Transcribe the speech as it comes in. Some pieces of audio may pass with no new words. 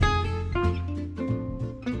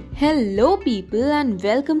Hello, people, and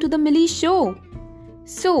welcome to the Millie show.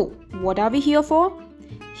 So, what are we here for?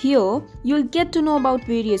 Here, you'll get to know about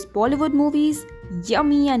various Bollywood movies,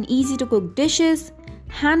 yummy and easy to cook dishes,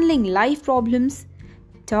 handling life problems,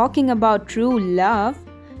 talking about true love,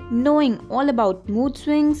 knowing all about mood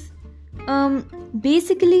swings.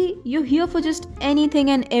 Basically, you're here for just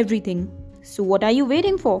anything and everything. So, what are you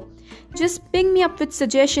waiting for? Just ping me up with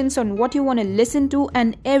suggestions on what you want to listen to,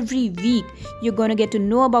 and every week you're gonna get to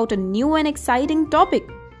know about a new and exciting topic.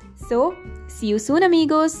 So, see you soon,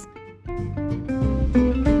 amigos.